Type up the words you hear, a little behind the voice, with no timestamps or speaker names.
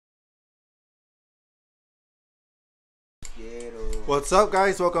What's up,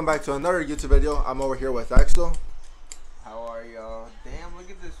 guys? Welcome back to another YouTube video. I'm over here with Axel. How are y'all? Damn, look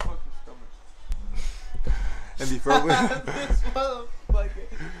at this fucking stomach. And before we This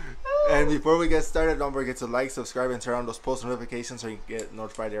motherfucker. before we get started, don't forget to like, subscribe, and turn on those post notifications so you can get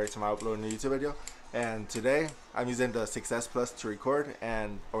notified every time I upload a new YouTube video. And today I'm using the 6S Plus to record,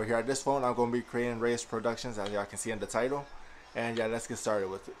 and over here at this phone I'm going to be creating Reyes Productions, as y'all can see in the title. And yeah, let's get started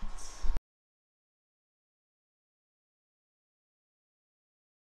with it.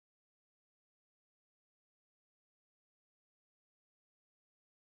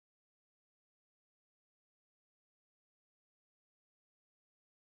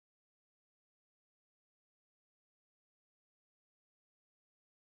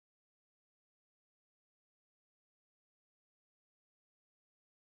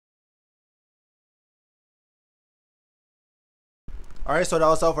 Alright, so that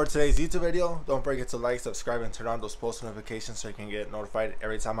was all for today's YouTube video. Don't forget to like, subscribe, and turn on those post notifications so you can get notified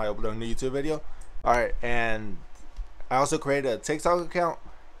every time I upload a new YouTube video. Alright, and I also created a TikTok account,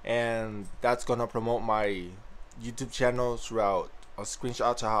 and that's going to promote my YouTube channel throughout a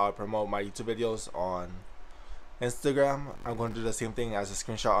screenshot to how I promote my YouTube videos on Instagram. I'm going to do the same thing as a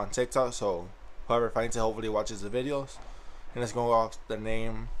screenshot on TikTok, so whoever finds it hopefully watches the videos. And it's going to go off the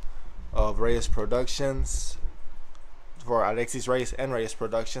name of Reyes Productions, for Alexis Reyes and Reyes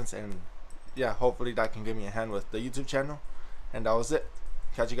Productions. And yeah, hopefully that can give me a hand with the YouTube channel. And that was it.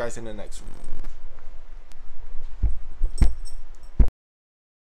 Catch you guys in the next one.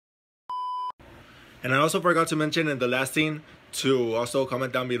 And I also forgot to mention in the last scene to also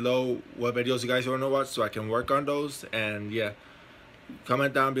comment down below what videos you guys want to watch so I can work on those. And yeah,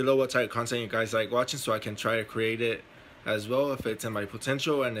 comment down below what type of content you guys like watching so I can try to create it as well if it's in my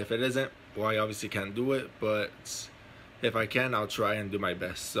potential. And if it isn't, well, I obviously can't do it, but if I can, I'll try and do my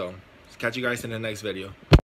best. So catch you guys in the next video.